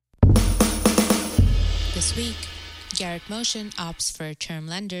This week, Garrett Motion opts for term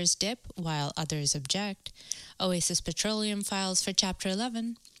lenders dip while others object. Oasis Petroleum files for Chapter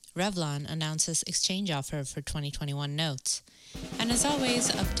 11. Revlon announces exchange offer for 2021 notes. And as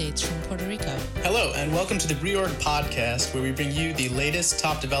always, updates from Puerto Rico. Hello, and welcome to the Reorg Podcast, where we bring you the latest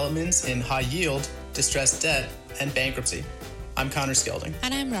top developments in high yield, distressed debt, and bankruptcy. I'm Connor Skelding.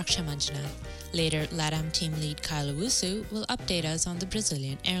 And I'm Raksha Manjunath. Later, LATAM team lead Kyle Owusu will update us on the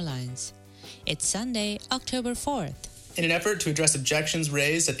Brazilian airlines. It's Sunday, October 4th. In an effort to address objections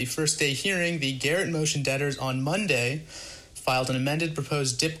raised at the first day hearing, the Garrett Motion debtors on Monday filed an amended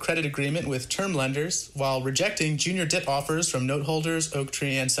proposed DIP credit agreement with term lenders while rejecting junior DIP offers from note holders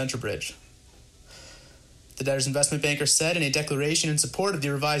Oaktree and Centerbridge. The debtors' investment banker said in a declaration in support of the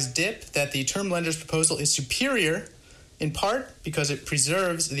revised DIP that the term lenders' proposal is superior, in part because it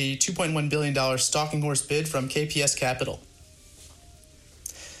preserves the $2.1 billion stalking horse bid from KPS Capital.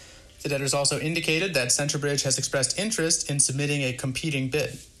 The debtors also indicated that Centerbridge has expressed interest in submitting a competing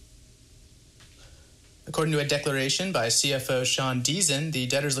bid. According to a declaration by CFO Sean Deason, the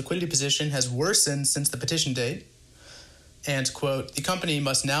debtor's liquidity position has worsened since the petition date, and, quote, the company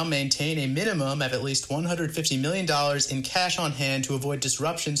must now maintain a minimum of at least $150 million in cash on hand to avoid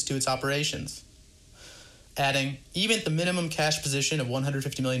disruptions to its operations. Adding, even the minimum cash position of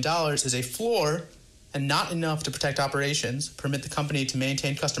 $150 million is a floor and not enough to protect operations, permit the company to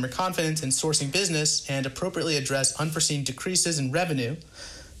maintain customer confidence in sourcing business, and appropriately address unforeseen decreases in revenue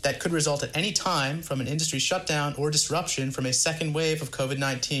that could result at any time from an industry shutdown or disruption from a second wave of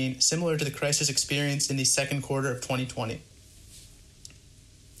COVID-19, similar to the crisis experienced in the second quarter of 2020.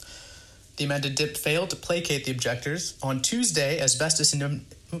 The amended DIP failed to placate the objectors. On Tuesday, asbestos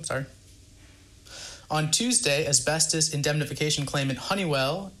indemnification claimant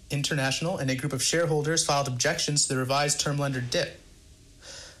Honeywell International and a group of shareholders filed objections to the revised term lender DIP.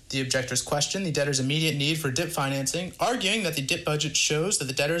 The objectors questioned the debtors' immediate need for DIP financing, arguing that the DIP budget shows that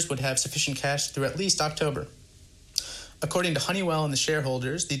the debtors would have sufficient cash through at least October. According to Honeywell and the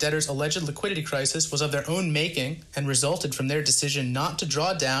shareholders, the debtors' alleged liquidity crisis was of their own making and resulted from their decision not to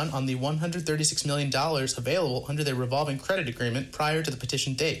draw down on the $136 million available under their revolving credit agreement prior to the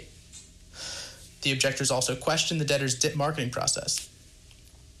petition date. The objectors also questioned the debtors' DIP marketing process.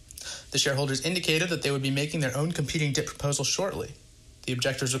 The shareholders indicated that they would be making their own competing DIP proposal shortly. The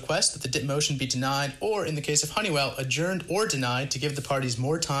objectors request that the DIP motion be denied or, in the case of Honeywell, adjourned or denied to give the parties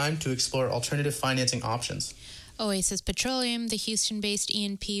more time to explore alternative financing options. Oasis Petroleum, the Houston-based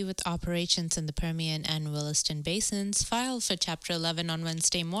E&P with operations in the Permian and Williston basins, filed for Chapter 11 on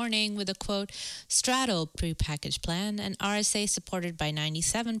Wednesday morning with a, quote, straddle prepackaged plan, an RSA supported by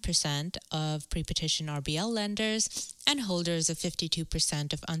 97% of pre-petition RBL lenders and holders of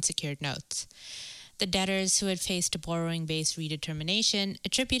 52% of unsecured notes. The debtors, who had faced a borrowing-based redetermination,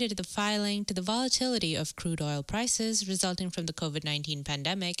 attributed the filing to the volatility of crude oil prices resulting from the COVID-19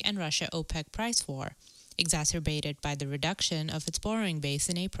 pandemic and Russia-OPEC price war, exacerbated by the reduction of its borrowing base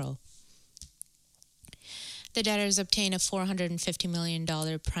in April. The debtors obtained a $450 million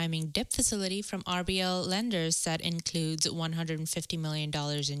priming DIP facility from RBL lenders that includes $150 million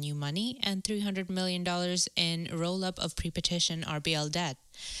in new money and $300 million in roll-up of pre-petition RBL debt.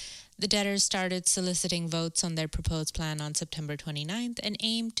 The debtors started soliciting votes on their proposed plan on September 29th and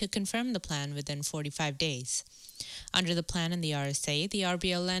aimed to confirm the plan within 45 days. Under the plan and the RSA, the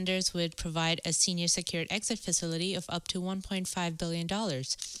RBL lenders would provide a senior secured exit facility of up to $1.5 billion,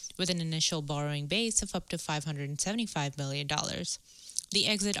 with an initial borrowing base of up to $575 million. The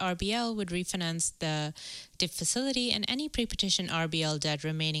exit RBL would refinance the DIP facility and any pre-petition RBL debt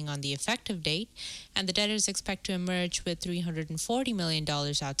remaining on the effective date, and the debtors expect to emerge with $340 million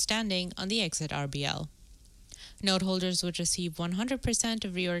outstanding on the exit RBL. Note holders would receive 100%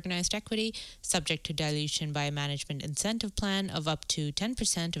 of reorganized equity, subject to dilution by a management incentive plan of up to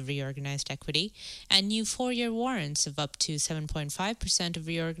 10% of reorganized equity, and new 4-year warrants of up to 7.5% of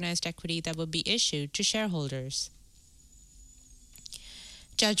reorganized equity that will be issued to shareholders.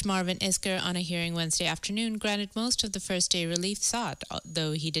 Judge Marvin Isker, on a hearing Wednesday afternoon, granted most of the first-day relief sought,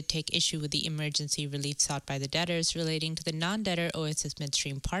 though he did take issue with the emergency relief sought by the debtors relating to the non-debtor Oasis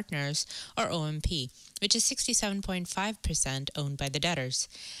Midstream Partners, or OMP, which is 67.5% owned by the debtors.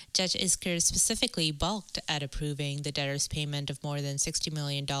 Judge Isker specifically balked at approving the debtors' payment of more than $60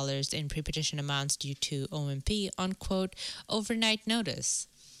 million in pre-petition amounts due to OMP on, quote, overnight notice.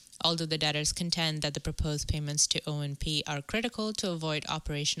 Although the debtors contend that the proposed payments to OMP are critical to avoid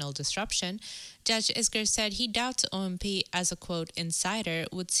operational disruption, Judge Isker said he doubts OMP as a, quote, insider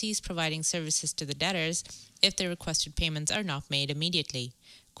would cease providing services to the debtors if the requested payments are not made immediately.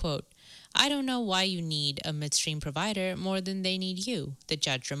 Quote, I don't know why you need a midstream provider more than they need you, the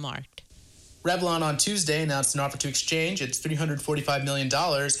judge remarked. Revlon on Tuesday announced an offer to exchange its $345 million in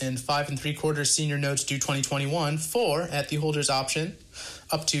 5.75 senior notes due 2021 for, at the holder's option,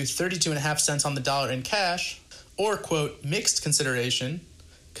 up to 32.5 cents on the dollar in cash, or, quote, mixed consideration,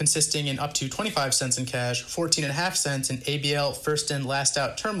 consisting in up to 25 cents in cash, 14.5 cents in ABL first in last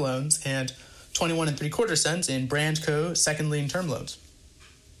out term loans, and 21.75 cents in Brandco second lien term loans.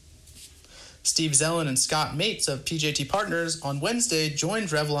 Steve Zellin and Scott Mates of PJT Partners on Wednesday joined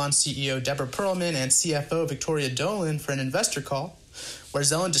Revlon CEO Deborah Perlman and CFO Victoria Dolan for an investor call, where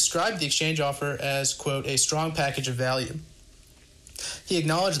Zellin described the exchange offer as, quote, a strong package of value. He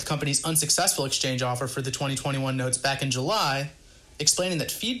acknowledged the company's unsuccessful exchange offer for the 2021 notes back in July, explaining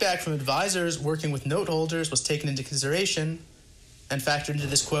that feedback from advisors working with note holders was taken into consideration and factored into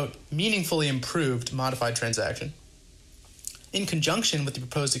this, quote, meaningfully improved modified transaction. In conjunction with the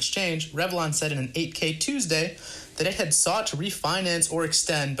proposed exchange, Revlon said in an 8K Tuesday that it had sought to refinance or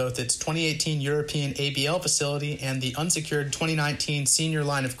extend both its 2018 European ABL facility and the unsecured 2019 senior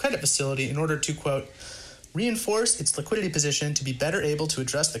line of credit facility in order to, quote, reinforce its liquidity position to be better able to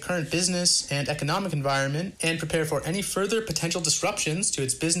address the current business and economic environment and prepare for any further potential disruptions to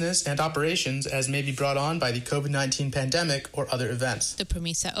its business and operations as may be brought on by the COVID-19 pandemic or other events. The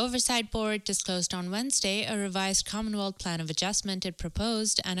PROMESA Oversight Board disclosed on Wednesday a revised Commonwealth Plan of Adjustment it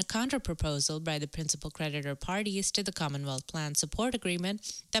proposed and a counter-proposal by the principal creditor parties to the Commonwealth Plan Support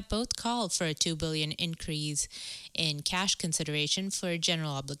Agreement that both call for a $2 billion increase in cash consideration for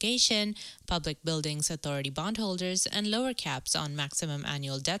general obligation, public buildings authority bondholders, and lower caps on maximum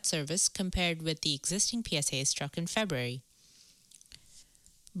annual debt service compared with the existing PSA struck in February.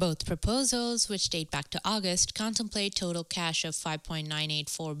 Both proposals, which date back to August, contemplate total cash of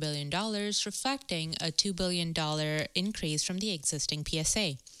 $5.984 billion, reflecting a $2 billion increase from the existing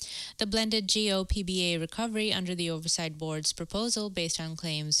PSA. The blended GO-PBA recovery under the Oversight Board's proposal, based on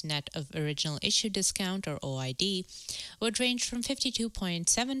claims net of original issue discount, or OID, would range from 52.7%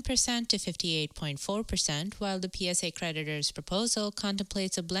 to 58.4%, while the PSA creditor's proposal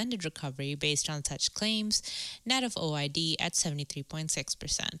contemplates a blended recovery based on such claims, net of OID, at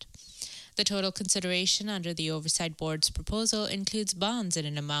 73.6%. The total consideration under the Oversight Board's proposal includes bonds in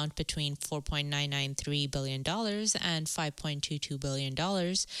an amount between $4.993 billion and $5.22 billion,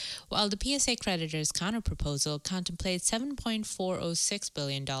 while the PSA creditor's counterproposal contemplates $7.406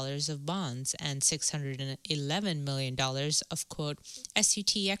 billion of bonds and $611 million of, quote,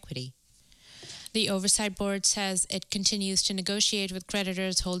 SUT equity. The Oversight Board says it continues to negotiate with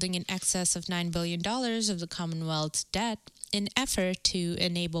creditors holding in excess of $9 billion of the Commonwealth's debt in effort to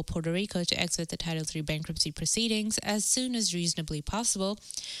enable Puerto Rico to exit the Title III bankruptcy proceedings as soon as reasonably possible,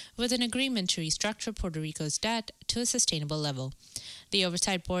 with an agreement to restructure Puerto Rico's debt to a sustainable level. The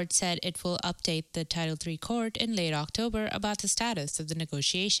Oversight Board said it will update the Title III court in late October about the status of the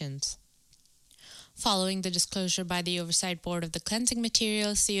negotiations. Following the disclosure by the Oversight Board of the cleansing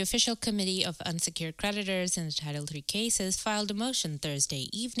materials, the Official Committee of Unsecured Creditors in the Title III cases filed a motion Thursday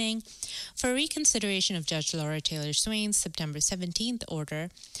evening for reconsideration of Judge Laura Taylor Swain's September 17th order,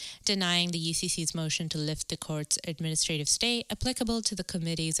 denying the UCC's motion to lift the court's administrative stay applicable to the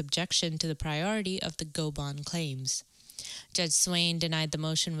committee's objection to the priority of the go-bond claims. Judge Swain denied the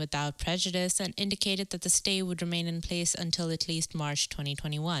motion without prejudice and indicated that the stay would remain in place until at least March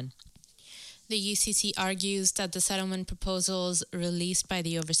 2021. The UCC argues that the settlement proposals released by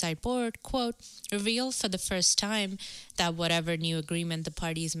the Oversight Board, quote, reveal for the first time that whatever new agreement the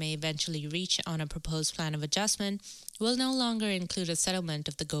parties may eventually reach on a proposed plan of adjustment will no longer include a settlement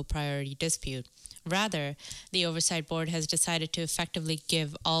of the go-priority dispute. Rather, the Oversight Board has decided to effectively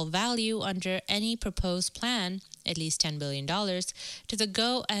give all value under any proposed plan, at least $10 billion, to the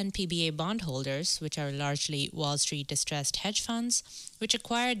GO and PBA bondholders, which are largely Wall Street distressed hedge funds, which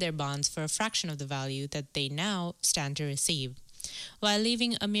acquired their bonds for a fraction of the value that they now stand to receive, while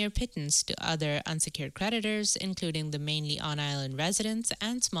leaving a mere pittance to other unsecured creditors, including the mainly on-island residents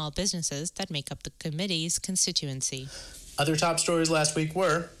and small businesses that make up the committee's constituency. Other top stories last week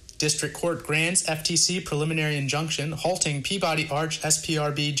were: District Court grants FTC preliminary injunction halting Peabody Arch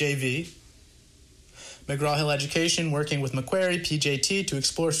SPRB JV. McGraw-Hill Education working with Macquarie PJT to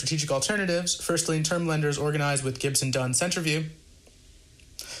explore strategic alternatives. First lien term lenders organized with Gibson Dunn Centerview.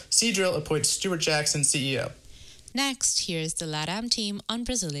 Seadrill appoints Stuart Jackson CEO. Next, here's the LATAM team on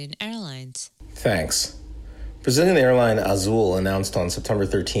Brazilian Airlines. Thanks. Brazilian airline Azul announced on September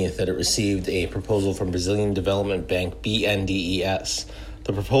 13th that it received a proposal from Brazilian Development Bank BNDES.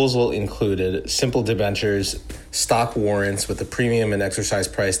 The proposal included simple debentures, stock warrants with a premium and exercise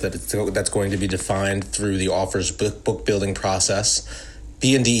price that's going to be defined through the offer's book building process.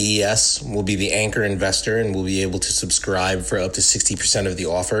 BNDES will be the anchor investor and will be able to subscribe for up to 60% of the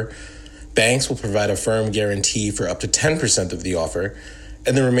offer. Banks will provide a firm guarantee for up to 10% of the offer,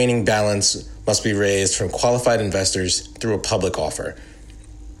 and the remaining balance must be raised from qualified investors through a public offer.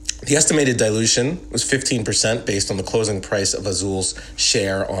 The estimated dilution was 15% based on the closing price of Azul's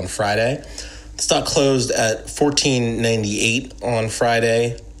share on Friday. The stock closed at $14.98 on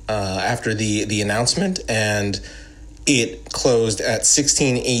Friday after the announcement, and it closed at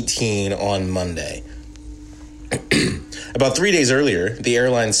 $16.18 on Monday. About 3 days earlier, the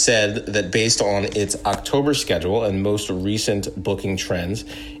airline said that based on its October schedule and most recent booking trends,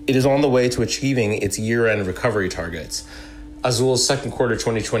 it is on the way to achieving its year-end recovery targets. Azul's second quarter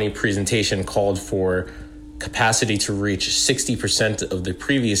 2020 presentation called for capacity to reach 60% of the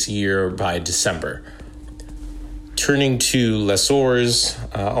previous year by December. Turning to lessors,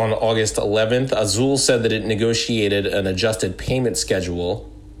 on August 11th, Azul said that it negotiated an adjusted payment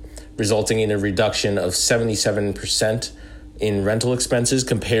schedule, resulting in a reduction of 77% in rental expenses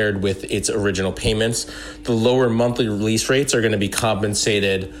compared with its original payments. The lower monthly release rates are going to be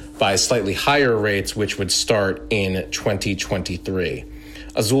compensated by slightly higher rates, which would start in 2023.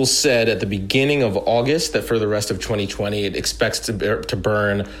 Azul said at the beginning of August that for the rest of 2020, it expects to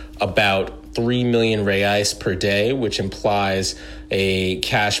burn about 3 million reais per day, which implies a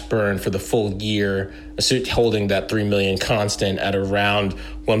cash burn for the full year, holding that 3 million constant at around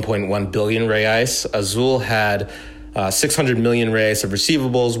 1.1 billion reais. Azul had 600 million reais of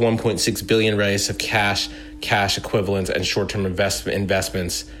receivables, 1.6 billion reais of cash equivalents, and short-term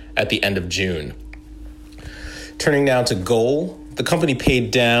investments at the end of June. Turning now to GOL, the company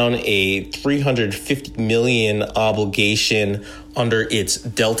paid down a $350 million obligation under its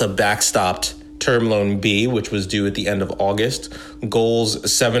Delta backstopped Term Loan B, which was due at the end of August. GOL's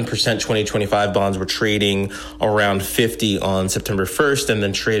 7% 2025 bonds were trading around 50 on September 1st and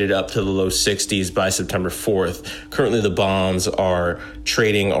then traded up to the low 60s by September 4th. Currently, the bonds are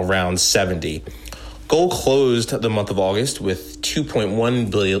trading around 70. GOL closed the month of August with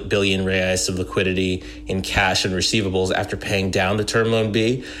 2.1 billion reais of liquidity in cash and receivables after paying down the Term Loan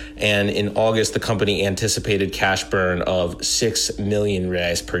B. And in August, the company anticipated cash burn of 6 million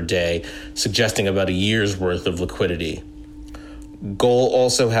reais per day, suggesting about a year's worth of liquidity. GOL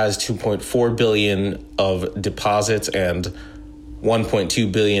also has 2.4 billion of deposits and 1.2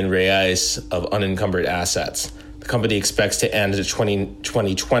 billion reais of unencumbered assets. The company expects to end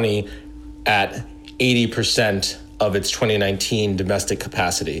 2020 at 80% of its 2019 domestic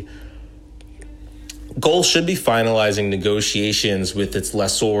capacity. GOL should be finalizing negotiations with its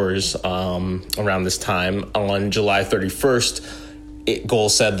lessors around this time. On July 31st, GOL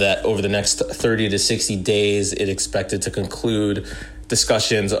said that over the next 30 to 60 days, it expected to conclude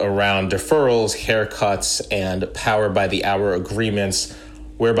discussions around deferrals, haircuts, and power-by-the-hour agreements,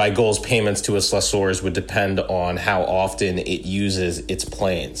 whereby GOL's payments to its lessors would depend on how often it uses its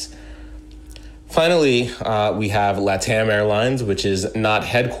planes. Finally, we have LATAM Airlines, which is not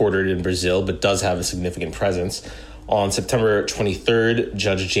headquartered in Brazil, but does have a significant presence. On September 23rd,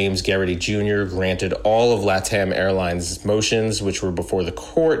 Judge James Garrity Jr. granted all of LATAM Airlines' motions, which were before the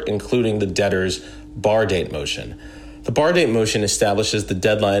court, including the debtor's bar date motion. The bar date motion establishes the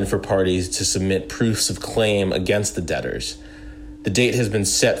deadline for parties to submit proofs of claim against the debtors. The date has been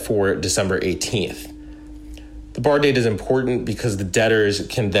set for December 18th. The bar date is important because the debtors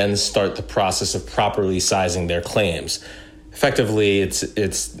can then start the process of properly sizing their claims. Effectively,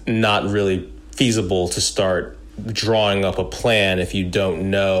 it's not really feasible to start drawing up a plan if you don't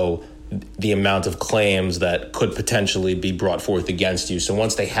know the amount of claims that could potentially be brought forth against you. So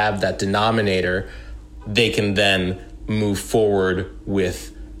once they have that denominator, they can then move forward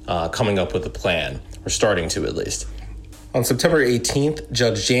with coming up with a plan, or starting to at least. On September 18th,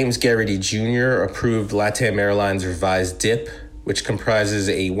 Judge James Garrity Jr. approved LATAM Airlines' revised DIP, which comprises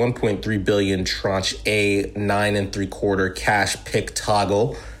a $1.3 billion tranche A 9 3/4 cash PIK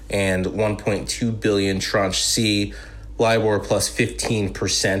toggle and $1.2 billion tranche C LIBOR plus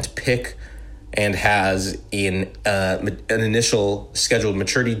 15% PIK, and has an initial scheduled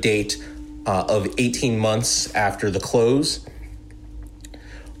maturity date of 18 months after the close.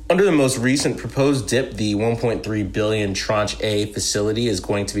 Under the most recent proposed DIP, the $1.3 billion Tranche A facility is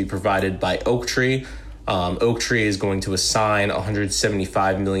going to be provided by Oaktree. Oaktree is going to assign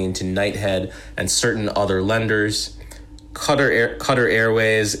 $175 million to Knighthead and certain other lenders. Qatar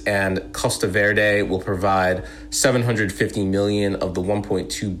Airways and Costa Verde will provide $750 million of the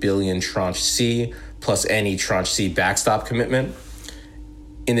 $1.2 billion Tranche C, plus any Tranche C backstop commitment.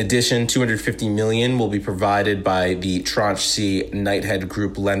 In addition, $250 million will be provided by the Tranche C Knighthead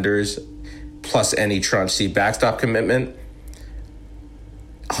Group lenders, plus any Tranche C backstop commitment.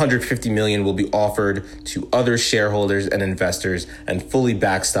 $150 million will be offered to other shareholders and investors and fully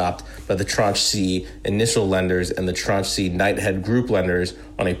backstopped by the Tranche C initial lenders and the Tranche C Knighthead Group lenders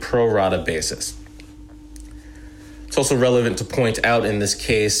on a pro rata basis. It's also relevant to point out in this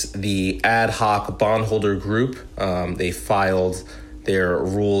case the ad hoc bondholder group. They filed their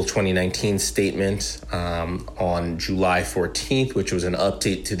Rule 2019 statement on July 14th, which was an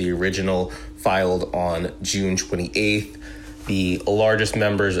update to the original filed on June 28th. The largest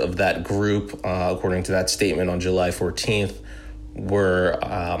members of that group, according to that statement on July 14th, were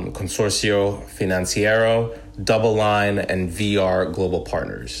Consorcio Financiero, Double Line, and VR Global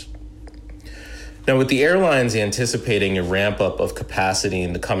Partners. Now, with the airlines anticipating a ramp-up of capacity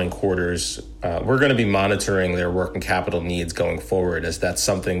in the coming quarters, we're going to be monitoring their working capital needs going forward, as that's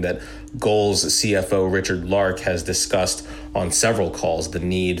something that GOL's CFO Richard Lark has discussed on several calls, the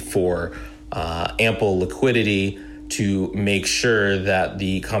need for ample liquidity to make sure that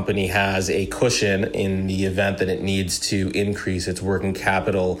the company has a cushion in the event that it needs to increase its working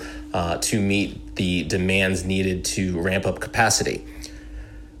capital to meet the demands needed to ramp up capacity.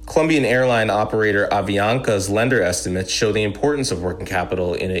 Colombian airline operator Avianca's lender estimates show the importance of working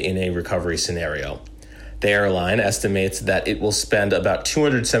capital in a recovery scenario. The airline estimates that it will spend about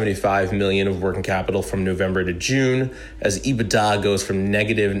 $275 million of working capital from November to June, as EBITDA goes from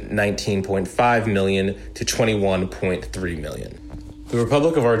negative $19.5 million to $21.3 million. The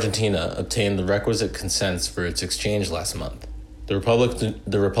Republic of Argentina obtained the requisite consents for its exchange last month. The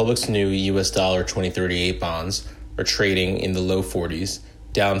Republic's new US dollar 2038 bonds are trading in the low 40s,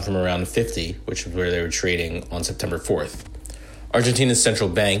 down from around 50, which is where they were trading on September 4th. Argentina's central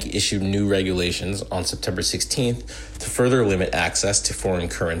bank issued new regulations on September 16th to further limit access to foreign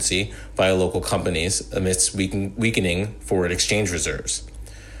currency via local companies amidst weakening foreign exchange reserves.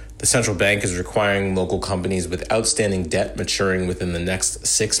 The central bank is requiring local companies with outstanding debt maturing within the next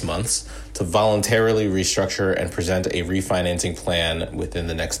 6 months to voluntarily restructure and present a refinancing plan within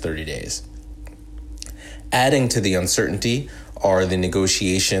the next 30 days. Adding to the uncertainty are the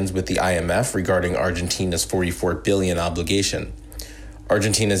negotiations with the IMF regarding Argentina's $44 billion obligation.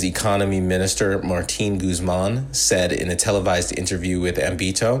 Argentina's economy minister, Martín Guzmán, said in a televised interview with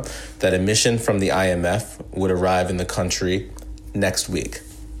Ambito that a mission from the IMF would arrive in the country next week.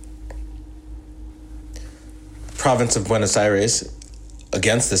 The province of Buenos Aires,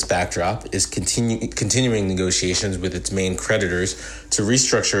 against this backdrop, is continuing negotiations with its main creditors to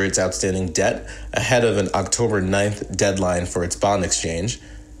restructure its outstanding debt ahead of an October 9th deadline for its bond exchange.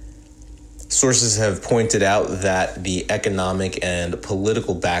 Sources have pointed out that the economic and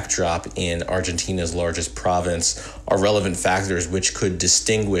political backdrop in Argentina's largest province are relevant factors which could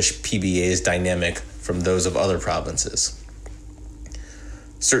distinguish PBA's dynamic from those of other provinces.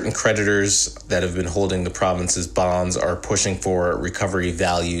 Certain creditors that have been holding the province's bonds are pushing for recovery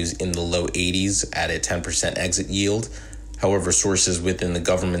values in the low 80s at a 10% exit yield. However, sources within the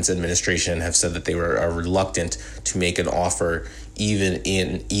government's administration have said that they are reluctant to make an offer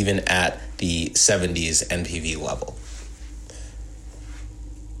even at the 70s NPV level.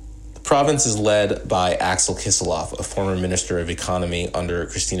 The province is led by Axel Kicillof, a former minister of economy under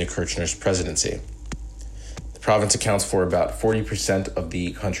Cristina Kirchner's presidency. The province accounts for about 40% of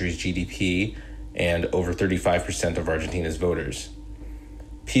the country's GDP and over 35% of Argentina's voters.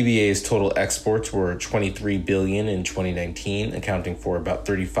 PBA's total exports were $23 billion in 2019, accounting for about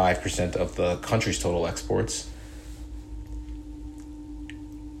 35% of the country's total exports.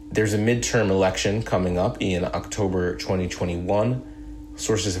 There's a midterm election coming up in October 2021. Some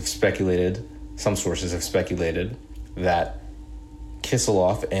sources have speculated that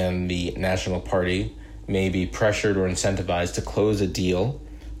Kicillof and the National Party may be pressured or incentivized to close a deal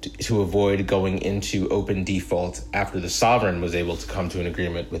to avoid going into open default after the sovereign was able to come to an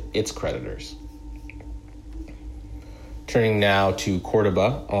agreement with its creditors. Turning now to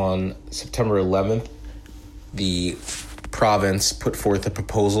Cordoba, on September 11th, the province put forth a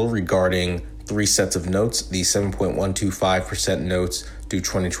proposal regarding 3 sets of notes: the 7.125% notes due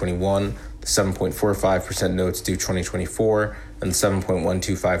 2021, the 7.45% notes due 2024, and the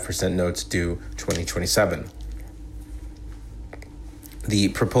 7.125% notes due 2027. The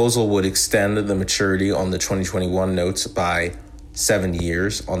proposal would extend the maturity on the 2021 notes by 7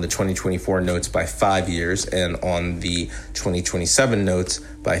 years, on the 2024 notes by 5 years, and on the 2027 notes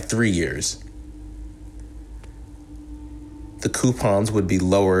by 3 years. The coupons would be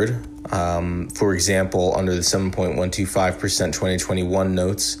lowered. For example, under the 7.125% 2021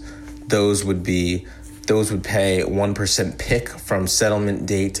 notes, those would pay 1% PIK from settlement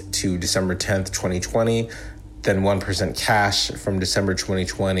date to December 10th, 2020, then 1% cash from December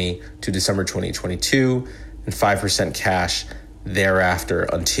 2020 to December 2022, and 5% cash thereafter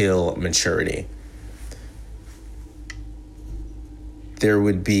until maturity. There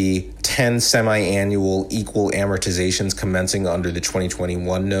would be 10 semi-annual equal amortizations commencing under the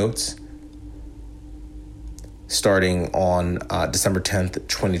 2021 notes, starting on December 10th,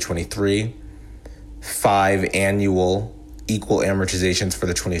 2023, 5 annual equal amortizations for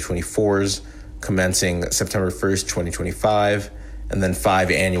the 2024s, commencing September 1st, 2025, and then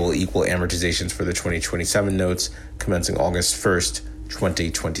 5 annual equal amortizations for the 2027 notes, commencing August 1st,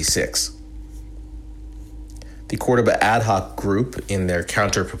 2026. The Cordoba Ad Hoc Group, in their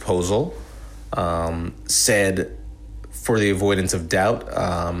counter-proposal, said, for the avoidance of doubt,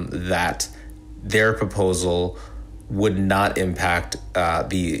 that their proposal would not impact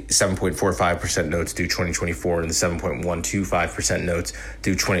the 7.45% notes due 2024 and the 7.125% notes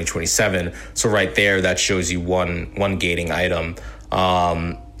due 2027. So right there, that shows you one gating item.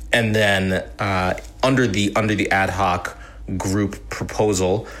 And then under the ad hoc group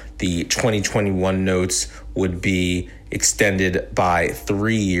proposal, the 2021 notes would be extended by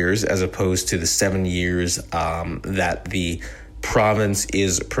 3 years as opposed to the 7 years that the province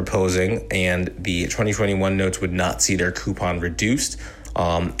is proposing, and the 2021 notes would not see their coupon reduced.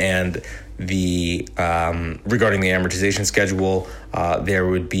 And the regarding the amortization schedule, there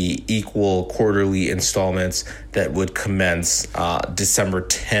would be equal quarterly installments that would commence December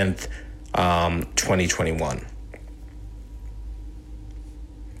 10th, 2021.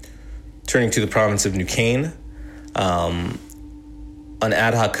 Turning to the province of New Cane, an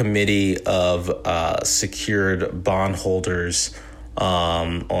ad hoc committee of secured bondholders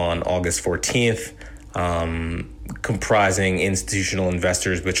on August 14th, comprising institutional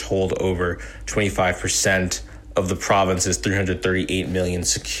investors which hold over 25% of the province's 338 million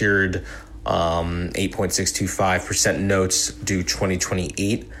secured 8.625% notes due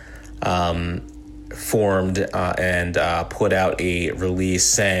 2028, formed and put out a release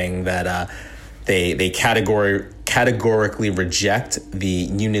saying that they categorically reject the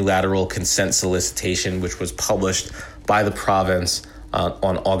unilateral consent solicitation, which was published by the province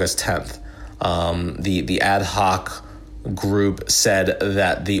on August 10th. The ad hoc group said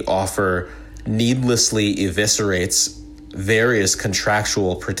that the offer needlessly eviscerates various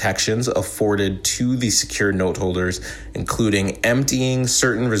contractual protections afforded to the secured note holders, including emptying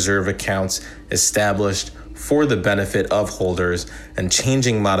certain reserve accounts established for the benefit of holders and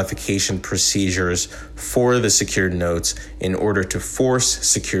changing modification procedures for the secured notes in order to force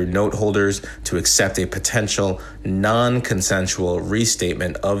secured note holders to accept a potential non-consensual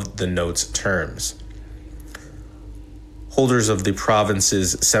restatement of the note's terms. Holders of the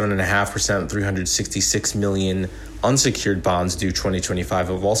province's 7.5%, 366 million unsecured bonds due 2025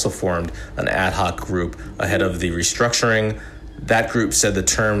 have also formed an ad hoc group ahead of the restructuring. That group said the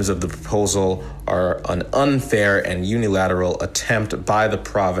terms of the proposal are an unfair and unilateral attempt by the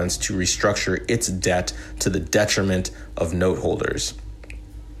province to restructure its debt to the detriment of note holders.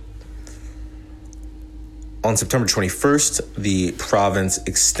 On September 21st, the province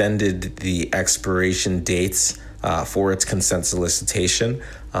extended the expiration dates for its consent solicitation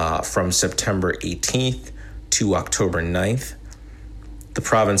from September 18th to October 9th. The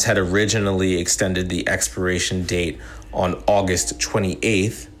province had originally extended the expiration date on August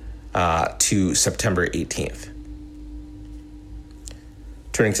 28th to September 18th.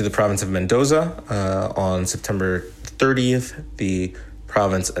 Turning to the province of Mendoza, on September 30th, the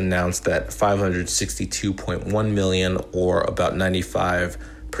province announced that 562.1 million, or about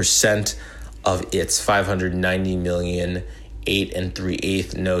 95% of its 590 million 8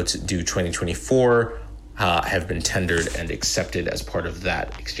 3/8 notes due 2024 have been tendered and accepted as part of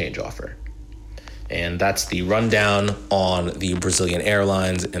that exchange offer. And that's the rundown on the Brazilian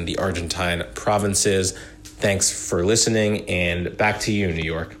airlines and the Argentine provinces. Thanks for listening, and back to you, New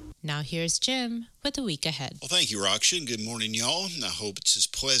York. Now here's Jim with the week ahead. Well, thank you, Raksha, and good morning, y'all. I hope it's as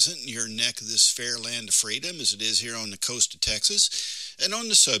pleasant in your neck of this fair land of freedom as it is here on the coast of Texas. And on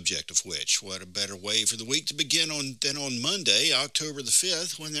the subject of which, what a better way for the week to begin than on Monday, October the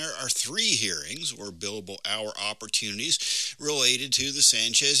 5th, when there are 3 hearings or billable hour opportunities related to the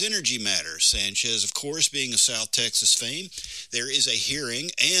Sanchez Energy matter. Sanchez, of course, being of South Texas fame. There is a hearing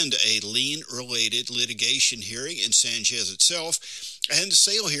and a lien-related litigation hearing in Sanchez itself, and a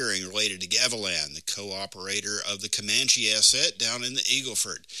sale hearing related to Gavilan, the co-operator of the Comanche asset down in the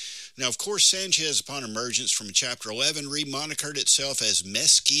Eagleford. Now, of course, Sanchez, upon emergence from Chapter 11, remonikered itself as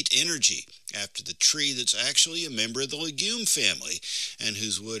Mesquite Energy, after the tree that's actually a member of the legume family, and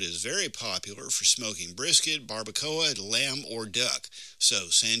whose wood is very popular for smoking brisket, barbacoa, lamb, or duck. So,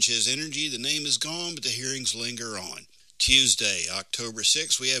 Sanchez Energy, the name is gone, but the hearings linger on. Tuesday, October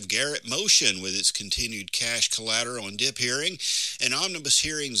 6th, we have Garrett Motion with its continued cash collateral and DIP hearing, and omnibus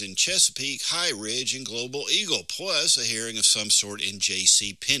hearings in Chesapeake, High Ridge, and Global Eagle, plus a hearing of some sort in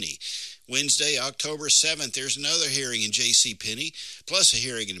J.C. Penney. Wednesday, October 7th, there's another hearing in J.C. Penney, plus a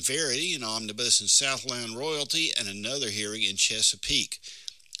hearing in Verity, an omnibus in Southland Royalty, and another hearing in Chesapeake.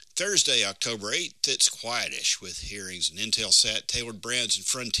 Thursday, October 8th, it's quietish with hearings in Intelsat, Tailored Brands, and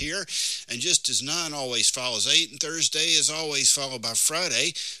Frontier. And just as 9 always follows 8, and Thursday is always followed by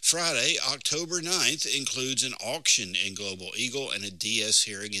Friday, Friday, October 9th, includes an auction in Global Eagle and a DS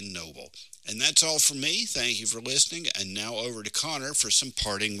hearing in Noble. And that's all from me. Thank you for listening. And now over to Connor for some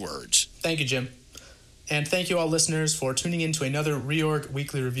parting words. Thank you, Jim. And thank you all listeners for tuning in to another Reorg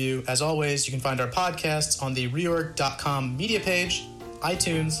Weekly Review. As always, you can find our podcasts on the reorg.com media page,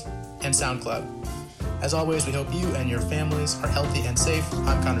 iTunes, and SoundCloud. As always, we hope you and your families are healthy and safe.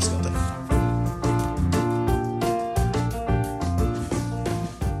 I'm Connor Skelton.